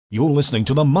You're listening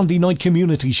to the Monday Night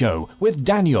Community Show with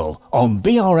Daniel on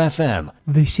BRFM.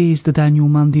 This is the Daniel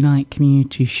Monday Night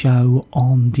Community Show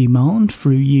on demand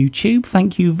through YouTube.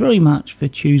 Thank you very much for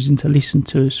choosing to listen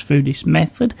to us through this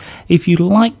method. If you'd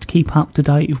like to keep up to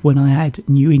date with when I add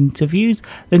new interviews,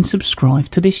 then subscribe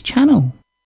to this channel.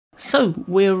 So,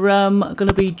 we're going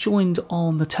to be joined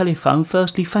on the telephone.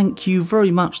 Firstly, thank you very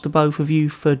much to both of you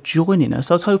for joining us.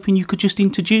 I was hoping you could just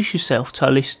introduce yourself to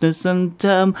our listeners and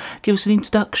give us an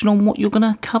introduction on what you're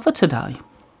going to cover today.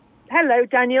 Hello,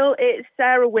 Daniel. It's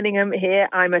Sarah Willingham here.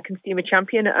 I'm a consumer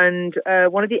champion and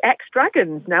one of the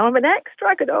ex-dragons. Now I'm an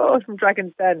ex-dragon. Oh, from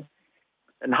Dragon's Den.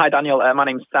 And hi, Daniel. My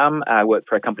name's Sam. I work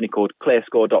for a company called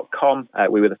Clearscore.com.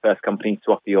 We were the first company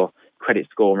to offer your credit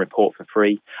score and report for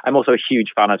free. I'm also a huge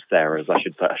fan of Sarah's, I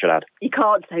should add. You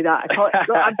can't say that.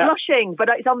 I'm blushing, but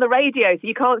it's on the radio, so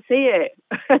you can't see it.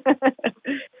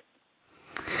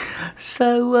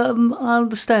 So, I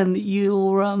understand that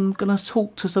you're going to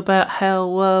talk to us about how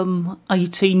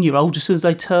 18-year-olds, as soon as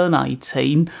they turn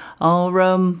 18,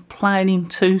 are planning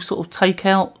to sort of take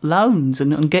out loans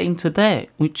and get into debt,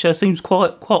 which seems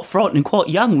quite frightening, quite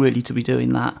young, really, to be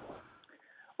doing that.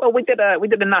 Well, we did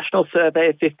a national survey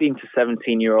of 15 to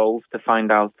 17-year-olds to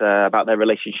find out about their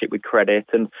relationship with credit,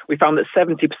 and we found that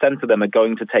 70% of them are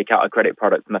going to take out a credit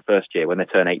product in the first year when they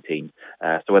turn 18.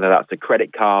 So whether that's a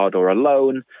credit card or a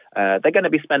loan, they're going to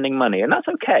be spending money, and that's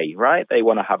okay, right? They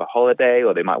want to have a holiday,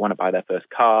 or they might want to buy their first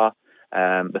car,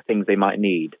 the things they might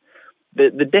need.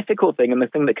 The difficult thing, and the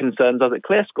thing that concerns us at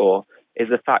Clearscore, is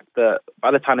the fact that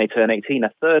by the time they turn 18,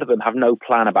 a third of them have no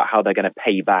plan about how they're going to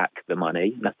pay back the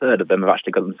money, and a third of them have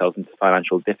actually got themselves into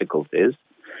financial difficulties.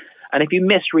 And if you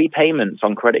miss repayments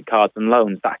on credit cards and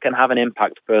loans, that can have an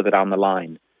impact further down the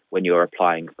line when you're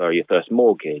applying for your first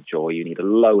mortgage or you need a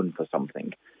loan for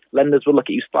something. Lenders will look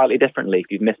at you slightly differently if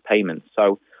you've missed payments.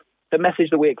 So the message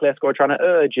that we at Clearscore are trying to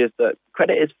urge is that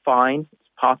credit is fine,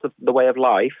 it's part of the way of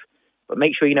life, but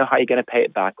make sure you know how you're going to pay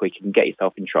it back or you can get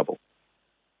yourself in trouble.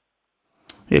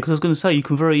 Yeah, because I was going to say, you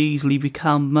can very easily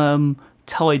become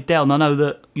tied down. I know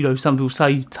that, some people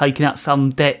say taking out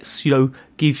some debts,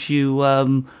 gives you,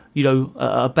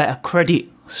 a better credit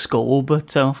score.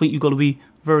 But I think you've got to be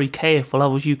very careful.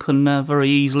 Otherwise, you can very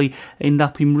easily end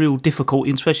up in real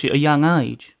difficulty, especially at a young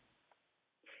age.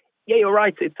 Yeah, you're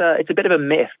right. It's a bit of a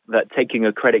myth that taking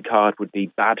a credit card would be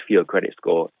bad for your credit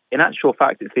score. In actual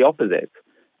fact, it's the opposite.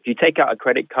 If you take out a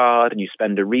credit card and you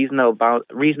spend a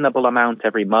reasonable amount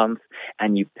every month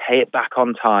and you pay it back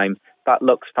on time, that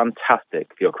looks fantastic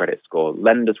for your credit score.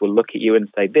 Lenders will look at you and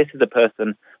say, this is a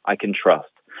person I can trust.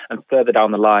 And further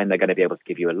down the line, they're going to be able to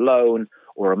give you a loan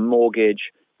or a mortgage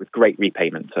with great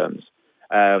repayment terms.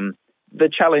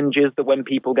 The challenge is that when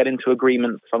people get into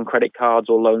agreements on credit cards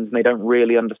or loans, they don't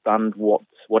really understand what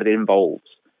it involves.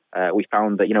 We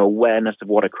found that, awareness of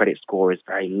what a credit score is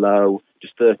very low,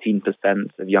 just 13%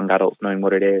 of young adults knowing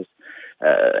what it is.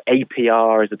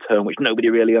 APR is a term which nobody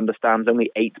really understands.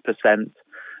 Only 8%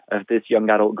 of this young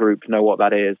adult group know what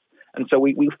that is. And so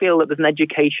we feel that there's an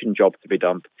education job to be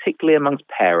done, particularly amongst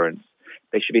parents.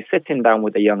 They should be sitting down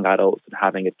with the young adults and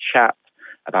having a chat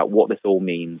about what this all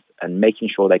means and making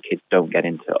sure their kids don't get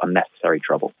into unnecessary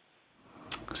trouble.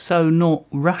 So not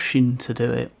rushing to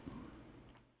do it.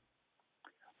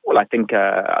 Well, I think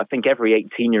every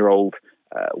 18-year-old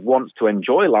wants to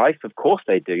enjoy life. Of course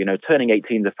they do. Turning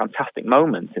 18 is a fantastic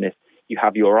moment. And if you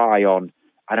have your eye on,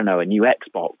 a new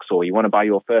Xbox or you want to buy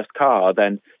your first car,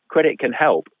 then credit can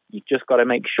help. You've just got to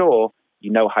make sure you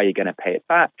know how you're going to pay it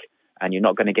back and you're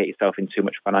not going to get yourself in too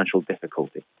much financial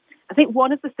difficulty. I think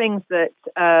one of the things that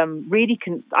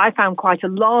I found quite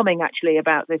alarming, actually,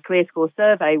 about the Clearscore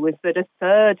survey was that a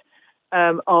third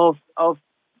of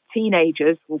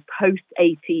teenagers, or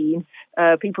post-18,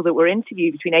 people that were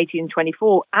interviewed between 18 and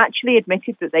 24, actually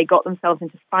admitted that they got themselves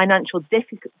into financial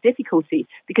difficulty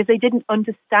because they didn't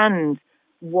understand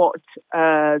what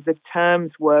the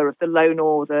terms were of the loan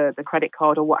or the credit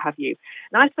card or what have you.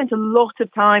 And I spent a lot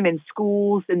of time in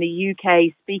schools in the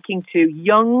UK speaking to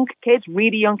young kids,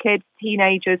 really young kids,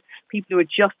 teenagers, people who are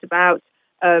just about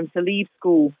to leave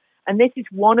school. And this is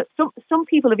some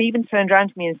people have even turned around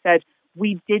to me and said,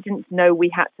 we didn't know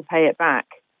we had to pay it back.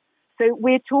 So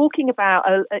we're talking about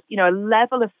a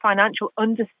level of financial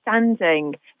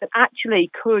understanding that actually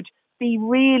could be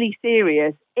really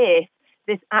serious if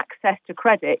this access to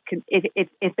credit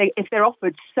if they're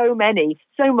offered so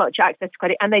much access to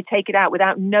credit and they take it out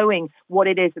without knowing what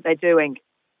it is that they're doing.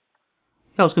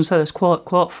 Yeah, I was going to say that's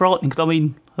quite frightening because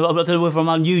I don't know whether I'm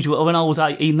unusual. When I was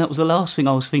 18, that was the last thing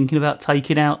I was thinking about,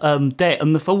 taking out debt.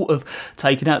 And the thought of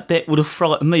taking out debt would have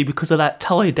frightened me because of that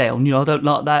tie down. I don't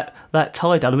like that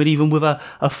tie down. I mean, even with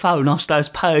a phone, I stay as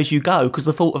pay as you go, because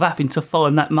the thought of having to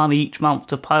find that money each month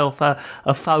to pay off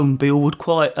a phone bill would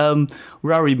quite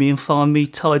worry me and find me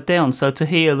tied down. So to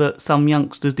hear that some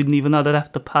youngsters didn't even know they'd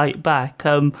have to pay it back,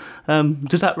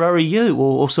 does that worry you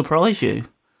or surprise you?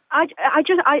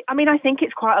 I think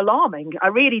it's quite alarming. I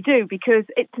really do, because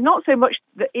it's not so much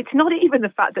that, it's not even the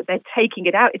fact that they're taking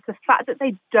it out. It's the fact that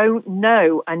they don't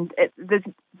know, and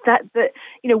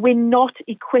we're not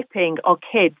equipping our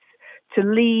kids to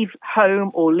leave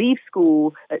home or leave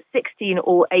school at 16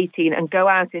 or 18 and go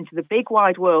out into the big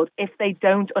wide world if they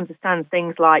don't understand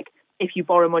things like, if you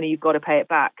borrow money, you've got to pay it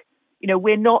back.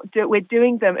 We're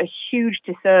doing them a huge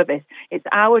disservice. It's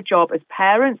our job as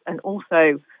parents, and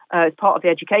also as part of the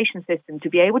education system, to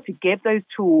be able to give those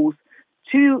tools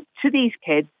to these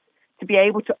kids to be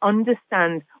able to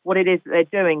understand what it is that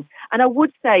they're doing. And I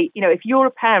would say, if you're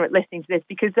a parent listening to this,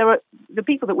 because there are the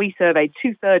people that we surveyed,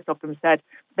 2/3 of them said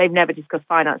they've never discussed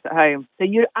finance at home. So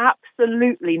you're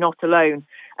absolutely not alone.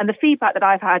 And the feedback that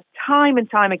I've had time and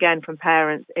time again from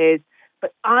parents is,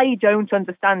 but I don't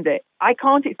understand it. I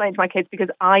can't explain it to my kids because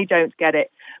I don't get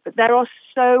it. But there are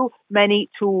so many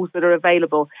tools that are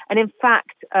available. And in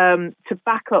fact, to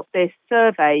back up this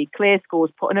survey,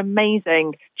 Clearscore's put an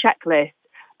amazing checklist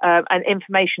and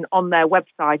information on their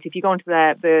website. If you go onto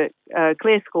the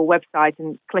Clearscore website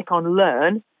and click on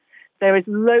Learn, there is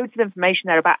loads of information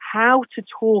there about how to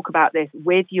talk about this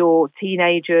with your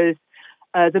teenagers.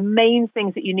 The main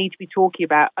things that you need to be talking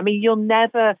about. I mean,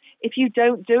 if you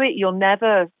don't do it, you'll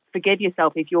never forgive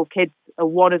yourself if your kids are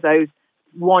one of those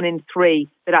 1 in 3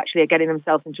 that actually are getting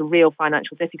themselves into real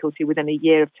financial difficulty within a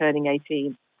year of turning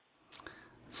 18.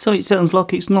 So it sounds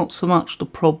like it's not so much the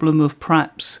problem of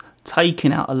perhaps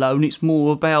taking out a loan, it's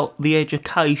more about the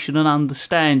education and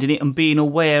understanding it and being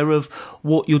aware of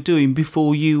what you're doing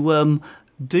before you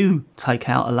do take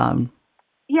out a loan.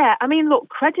 Yeah, I mean, look,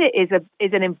 credit is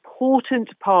an important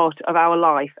part of our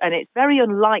life, and it's very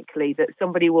unlikely that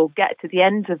somebody will get to the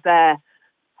end of their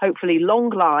hopefully long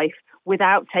life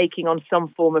without taking on some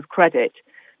form of credit.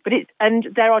 And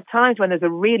there are times when there's a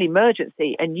real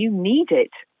emergency and you need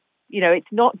it.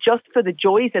 It's not just for the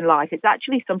joys in life. It's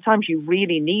actually sometimes you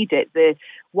really need it. The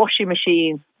washing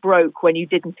machine broke when you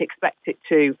didn't expect it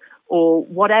to, or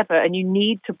whatever, and you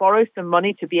need to borrow some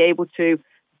money to be able to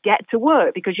get to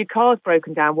work because your car's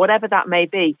broken down, whatever that may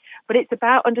be. But it's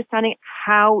about understanding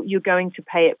how you're going to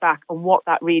pay it back and what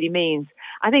that really means.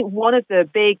 I think one of the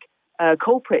big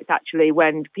culprits, actually,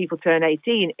 when people turn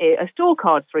 18 are store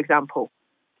cards, for example.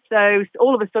 So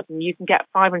all of a sudden you can get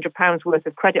 £500 worth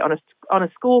of credit on a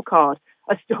scorecard,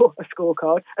 a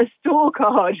store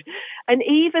card. And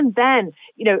even then,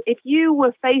 if you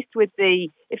were faced with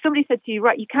if somebody said to you,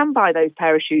 right, you can buy those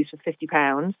pair of shoes for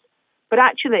 £50, but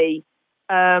actually,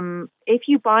 if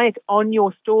you buy it on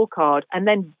your store card and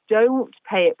then don't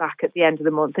pay it back at the end of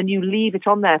the month and you leave it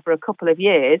on there for a couple of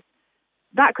years,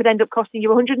 that could end up costing you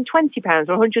 £120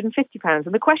 or £150.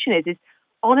 And the question is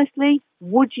honestly,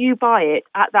 would you buy it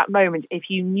at that moment if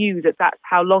you knew that that's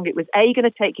how long it was A, going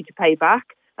to take you to pay back,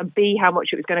 and B, how much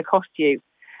it was going to cost you?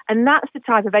 And that's the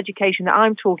type of education that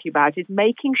I'm talking about, is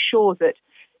making sure that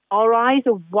our eyes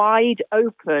are wide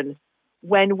open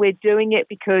when we're doing it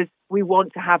because we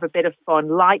want to have a bit of fun,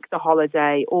 like the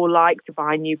holiday or like to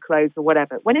buy new clothes or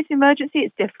whatever. When it's an emergency,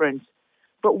 it's different.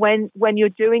 But when you're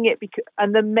doing it,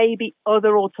 and there may be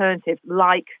other alternatives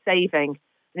like saving,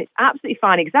 and it's absolutely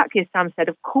fine. Exactly as Sam said,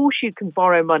 of course you can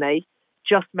borrow money,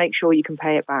 just make sure you can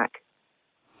pay it back.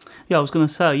 Yeah, I was going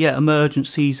to say,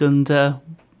 emergencies and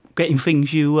getting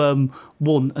things you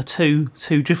want are two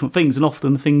different things, and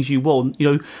often the things you want,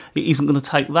 it isn't going to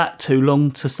take that too long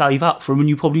to save up for them, and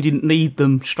you probably didn't need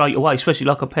them straight away, especially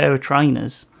like a pair of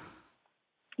trainers.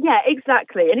 Yeah,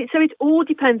 exactly. And so it all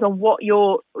depends on what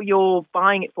you're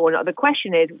buying it for. Now, the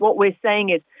question is, what we're saying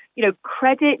is,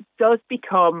 credit does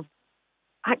become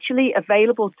actually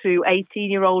available to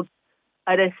 18-year-olds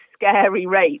at a scary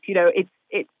rate.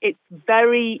 It's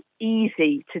very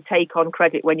easy to take on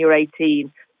credit when you're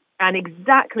 18. And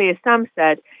exactly as Sam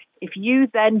said, if you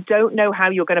then don't know how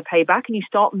you're going to pay back and you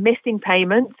start missing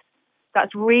payments,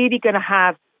 that's really going to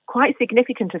have quite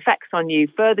significant effects on you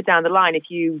further down the line. If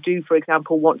you do, for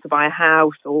example, want to buy a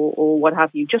house or what have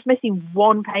you, just missing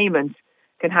one payment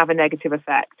can have a negative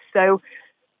effect. So,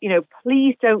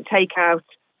 please don't take out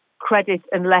credit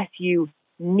unless you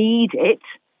need it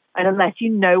and unless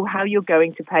you know how you're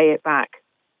going to pay it back.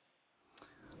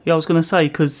 Yeah, I was going to say,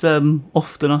 because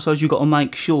often I suppose you've got to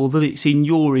make sure that it's in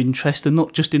your interest and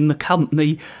not just in the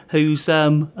company who's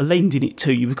lending it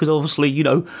to you, because obviously, you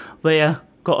know, they're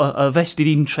got a vested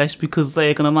interest because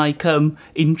they're going to make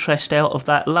interest out of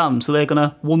that loan. So they're going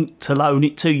to want to loan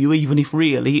it to you, even if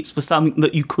really it's for something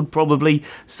that you could probably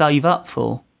save up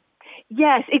for.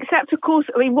 Yes, except, of course,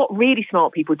 I mean, what really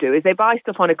smart people do is they buy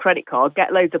stuff on a credit card,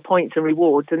 get loads of points and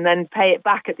rewards, and then pay it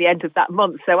back at the end of that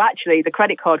month. So actually, the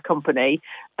credit card company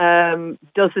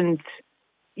doesn't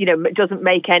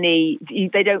make any.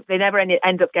 They never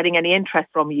end up getting any interest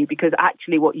from you, because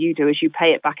actually, what you do is you pay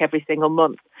it back every single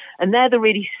month. And they're the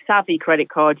really savvy credit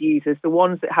card users, the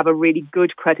ones that have a really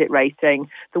good credit rating,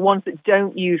 the ones that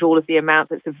don't use all of the amount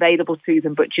that's available to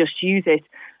them, but just use it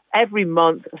every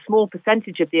month, a small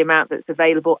percentage of the amount that's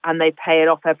available, and they pay it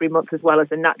off every month as well as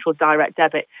a natural direct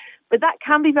debit. But that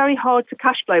can be very hard to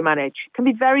cash flow manage. It can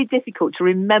be very difficult to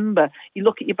remember. You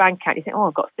look at your bank account, you think, oh,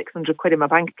 I've got 600 quid in my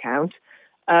bank account,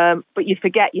 but you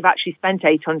forget you've actually spent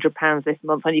 £800 this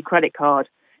month on your credit card.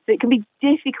 So it can be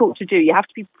difficult to do. You have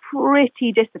to be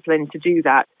pretty disciplined to do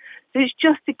that. So it's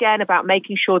just, again, about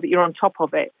making sure that you're on top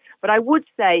of it. But I would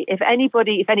say if any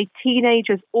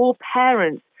teenagers or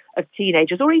parents of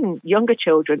teenagers or even younger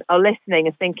children are listening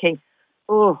and thinking,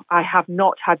 oh, I have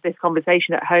not had this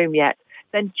conversation at home yet,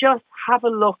 then just have a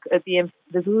look at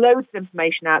there's loads of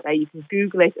information out there. You can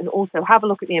Google it, and also have a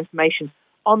look at the information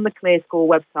on the Clearscore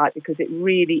website, because it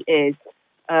really is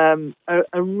a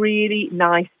really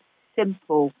nice,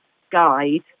 simple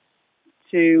guide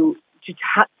to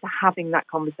having that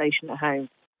conversation at home.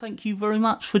 Thank you very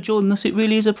much for joining us. It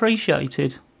really is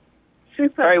appreciated.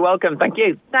 Super. Very welcome. Thank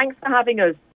you. Thanks for having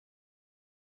us.